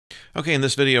Okay, in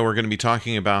this video we're going to be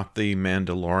talking about the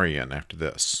Mandalorian after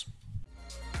this.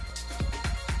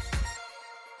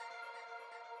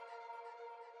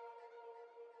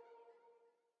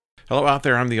 Hello out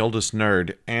there, I'm the oldest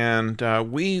nerd, and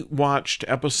we watched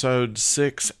episodes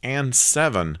 6 and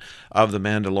 7 of The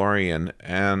Mandalorian,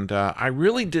 and I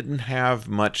really didn't have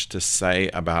much to say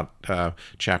about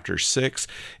Chapter 6.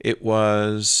 It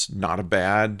was not a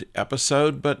bad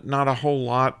episode, but not a whole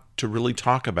lot to really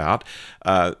talk about.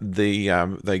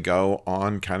 They go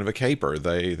on kind of a caper.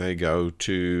 They go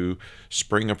to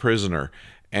spring a prisoner,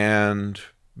 and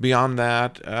beyond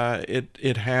that,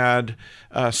 it had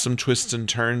some twists and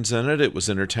turns in it. It was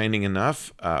entertaining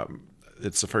enough.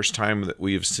 It's the first time that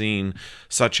we've seen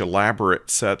such elaborate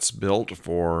sets built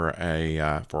for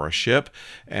a ship,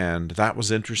 and that was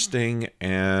interesting.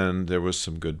 And there was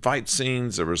some good fight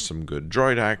scenes. There was some good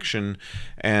droid action,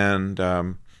 and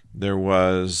there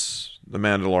was the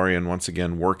Mandalorian once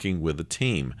again working with a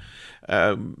team.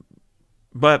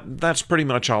 But that's pretty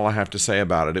much all I have to say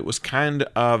about it. It was kind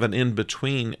of an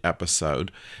in-between episode.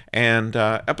 And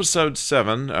episode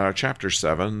 7, chapter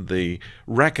 7, The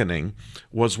Reckoning,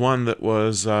 was one that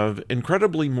was of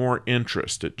incredibly more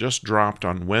interest. It just dropped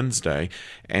on Wednesday.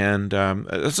 And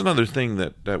that's another thing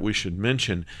that we should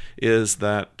mention, is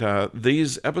that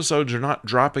these episodes are not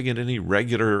dropping at any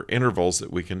regular intervals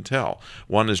that we can tell.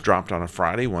 One is dropped on a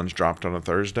Friday, one's dropped on a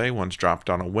Thursday, one's dropped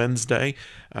on a Wednesday.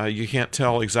 You can't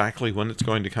tell exactly when it's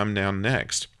going to come down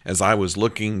next. As I was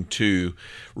looking to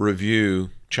review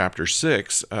Chapter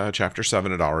 6, Chapter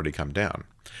 7 had already come down.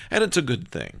 And it's a good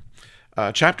thing.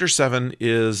 Chapter 7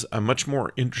 is a much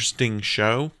more interesting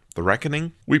show, The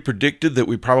Reckoning. We predicted that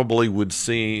we probably would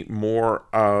see more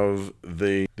of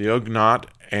the Ugnaught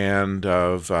and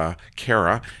of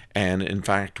Kara, and in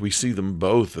fact we see them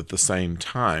both at the same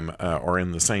time, or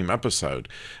in the same episode.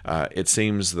 It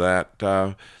seems that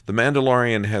the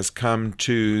Mandalorian has come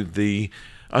to the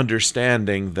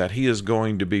understanding that he is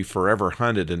going to be forever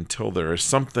hunted until there is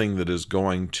something that is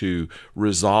going to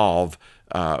resolve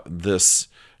this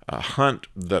hunt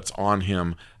that's on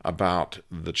him about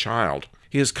the child.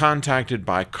 He is contacted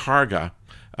by Karga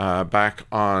back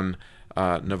on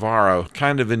Navarro,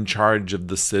 kind of in charge of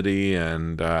the city,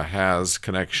 and has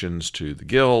connections to the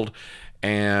guild,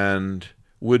 and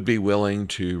would be willing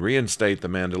to reinstate the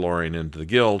Mandalorian into the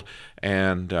guild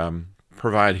and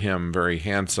provide him very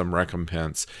handsome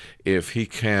recompense if he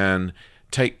can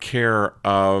take care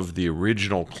of the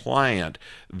original client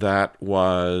that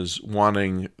was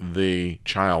wanting the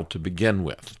child to begin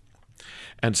with.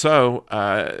 And so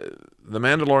the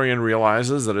Mandalorian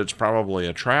realizes that it's probably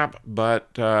a trap, but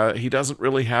he doesn't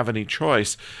really have any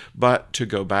choice but to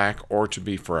go back or to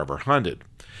be forever hunted.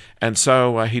 And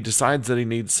so he decides that he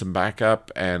needs some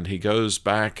backup, and he goes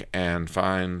back and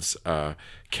finds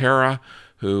Kara,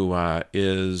 who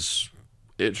it's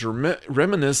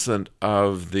reminiscent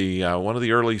of the one of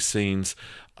the early scenes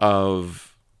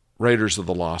of Raiders of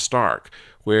the Lost Ark,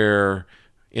 where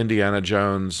Indiana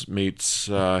Jones meets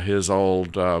his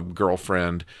old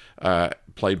girlfriend,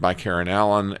 played by Karen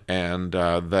Allen, and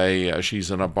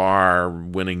she's in a bar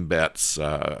winning bets,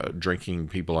 drinking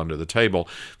people under the table.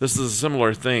 This is a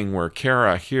similar thing where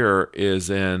Kara here is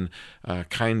in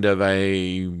kind of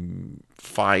a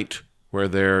fight where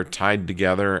they're tied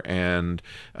together and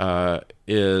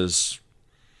is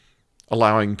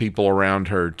allowing people around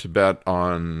her to bet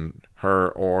on her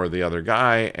or the other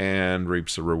guy and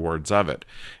reaps the rewards of it.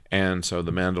 And so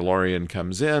the Mandalorian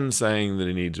comes in saying that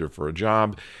he needs her for a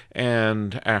job,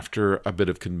 and after a bit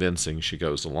of convincing, she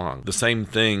goes along. The same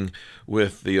thing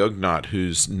with the Ugnaught,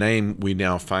 whose name we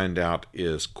now find out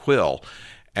is Quill.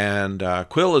 And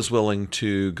Quill is willing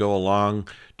to go along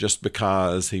just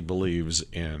because he believes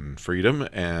in freedom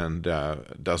and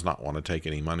does not want to take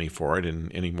any money for it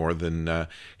any more than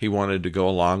he wanted to go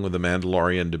along with the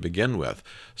Mandalorian to begin with.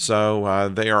 So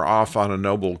they are off on a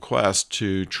noble quest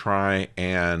to try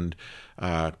and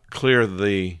clear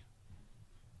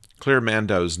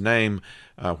Mando's name,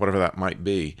 whatever that might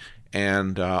be,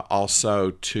 and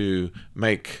also to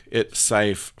make it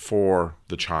safe for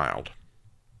the child.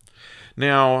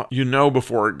 Now, you know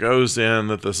before it goes in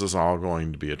that this is all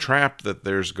going to be a trap, that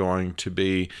there's going to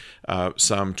be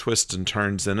some twists and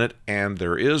turns in it, and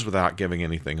there is, without giving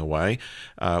anything away.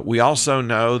 We also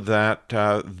know that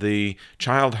the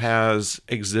child has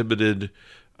exhibited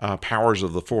powers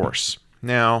of the Force.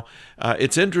 Now,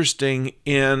 it's interesting,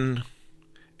 in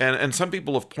And some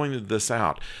people have pointed this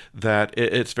out, that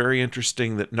it's very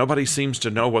interesting that nobody seems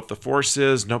to know what the Force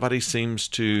is. Nobody seems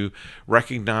to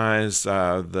recognize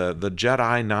the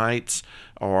Jedi Knights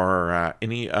or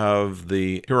any of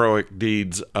the heroic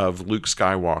deeds of Luke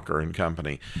Skywalker and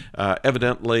company.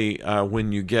 Evidently,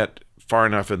 when you get far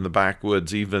enough in the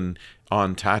backwoods, even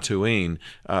on Tatooine,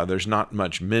 there's not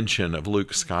much mention of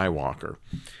Luke Skywalker.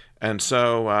 And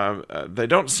so they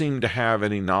don't seem to have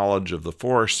any knowledge of the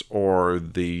Force or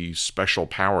the special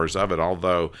powers of it,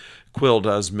 although Quill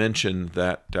does mention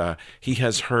that he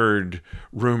has heard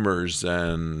rumors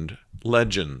and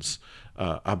legends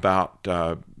about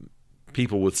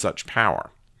people with such power.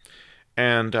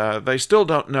 And they still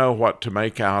don't know what to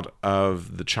make out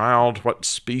of the child, what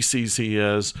species he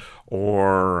is,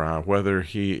 or whether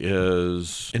he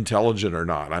is intelligent or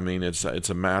not. I mean, it's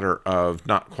a matter of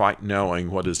not quite knowing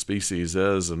what his species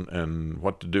is and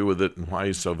what to do with it and why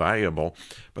he's so valuable.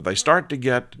 But they start to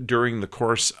get, during the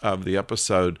course of the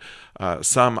episode,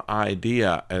 some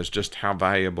idea as just how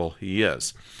valuable he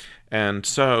is. And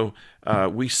so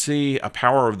we see a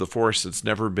power of the Force that's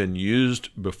never been used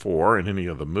before in any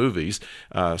of the movies,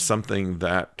 something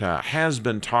that has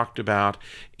been talked about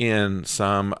in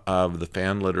some of the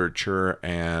fan literature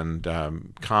and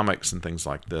comics and things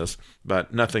like this,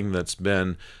 but nothing that's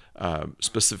been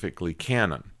specifically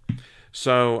canon.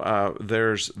 So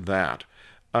there's that.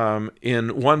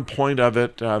 In one point of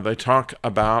it, they talk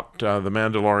about the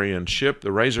Mandalorian ship,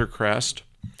 the Razor Crest,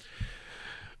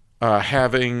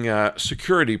 having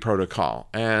security protocol.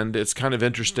 And it's kind of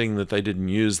interesting that they didn't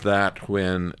use that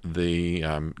when the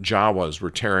Jawas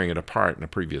were tearing it apart in a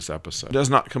previous episode. It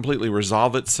does not completely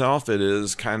resolve itself. It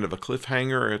is kind of a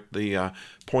cliffhanger at the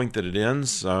point that it ends,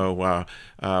 so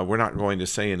we're not going to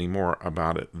say any more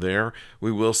about it there.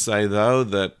 We will say, though,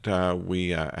 that we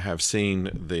have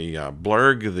seen the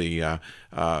blurg, the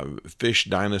fish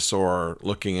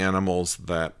dinosaur-looking animals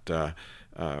that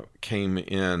came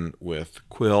in with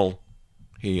Quill.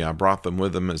 He brought them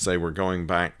with him as they were going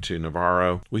back to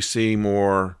Navarro. We see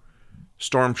more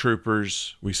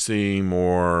stormtroopers. We see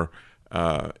more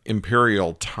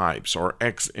Imperial types, or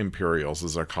ex-Imperials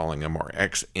as they're calling them, or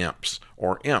ex-Imps,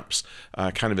 or Imps.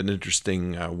 Kind of an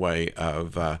interesting way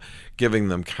of giving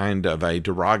them kind of a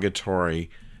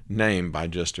derogatory name by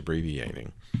just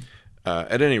abbreviating.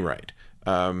 At any rate,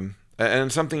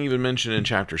 and something even mentioned in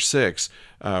Chapter 6,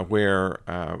 where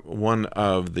one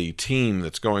of the team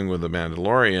that's going with the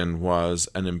Mandalorian was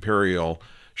an Imperial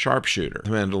sharpshooter. The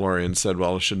Mandalorian said,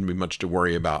 well, there shouldn't be much to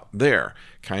worry about there,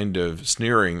 kind of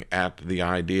sneering at the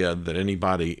idea that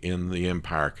anybody in the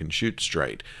Empire can shoot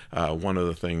straight. One of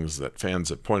the things that fans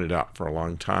have pointed out for a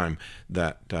long time,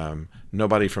 that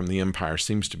nobody from the Empire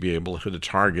seems to be able to hit a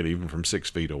target even from 6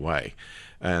 feet away.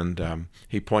 And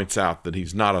he points out that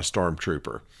he's not a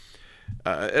stormtrooper.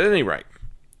 At any rate,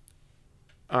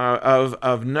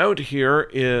 of note here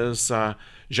is Giancarlo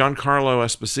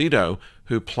Esposito,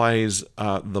 who plays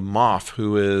the Moff,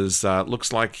 who is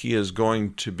looks like he is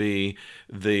going to be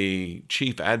the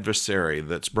chief adversary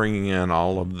that's bringing in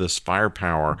all of this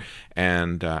firepower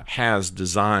and has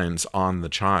designs on the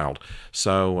child.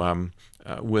 So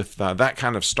with that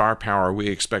kind of star power, we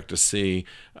expect to see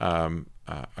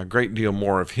a great deal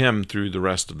more of him through the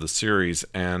rest of the series,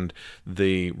 and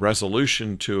the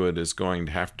resolution to it is going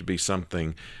to have to be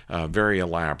something very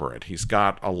elaborate. He's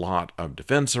got a lot of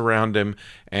defense around him,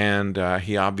 and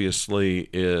he obviously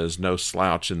is no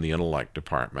slouch in the intellect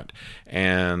department,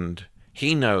 and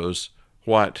he knows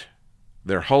what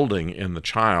they're holding in the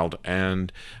child,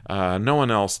 and no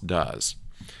one else does.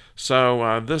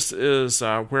 So this is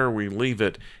where we leave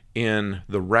it in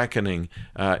The Reckoning.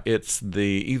 It's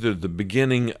either the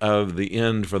beginning of the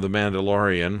end for the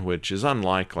Mandalorian, which is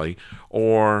unlikely,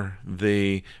 or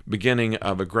the beginning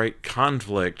of a great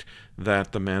conflict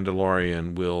that the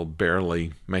Mandalorian will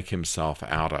barely make himself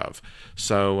out of.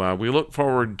 So we look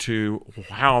forward to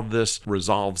how this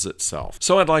resolves itself.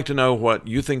 So I'd like to know what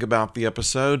you think about the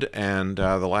episode, and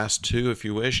the last two if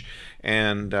you wish,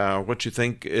 and what you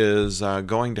think is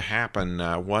going to happen.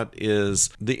 What is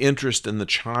the interest in the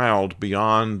child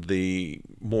beyond the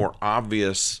more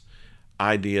obvious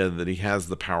idea that he has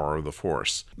the power of the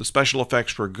Force? The special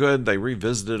effects were good. They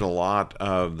revisited a lot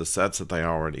of the sets that they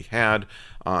already had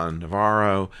on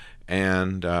Navarro,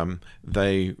 and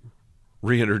they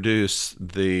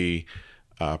reintroduced the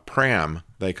pram,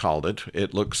 they called it.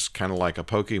 It looks kind of like a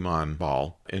Pokemon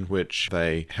ball in which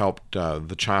they helped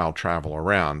the child travel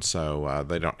around, so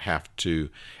they don't have to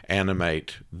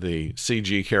animate the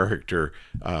CG character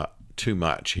too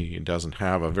much. He doesn't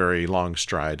have a very long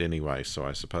stride anyway, so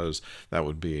I suppose that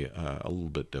would be a little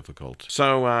bit difficult.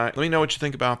 So let me know what you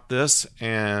think about this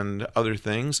and other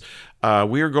things.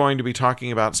 We are going to be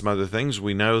talking about some other things.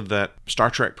 We know that Star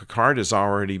Trek Picard has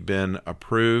already been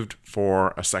approved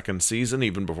for a second season,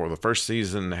 even before the first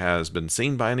season has been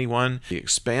seen by anyone. The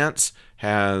Expanse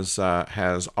has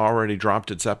already dropped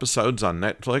its episodes on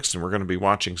Netflix, and we're going to be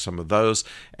watching some of those,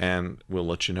 and we'll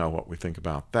let you know what we think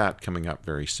about that coming up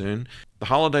very soon. The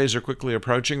holidays are quickly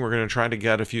approaching. We're going to try to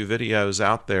get a few videos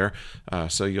out there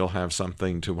so you'll have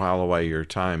something to while away your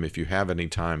time if you have any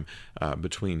time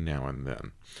between now and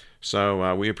then.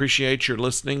 So we appreciate your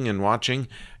listening and watching,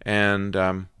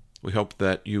 and we hope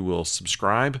that you will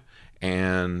subscribe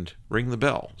and ring the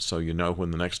bell so you know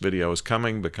when the next video is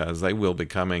coming, because they will be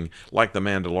coming like The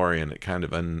Mandalorian at kind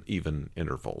of uneven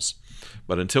intervals.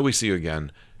 But until we see you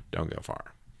again, don't go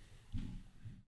far.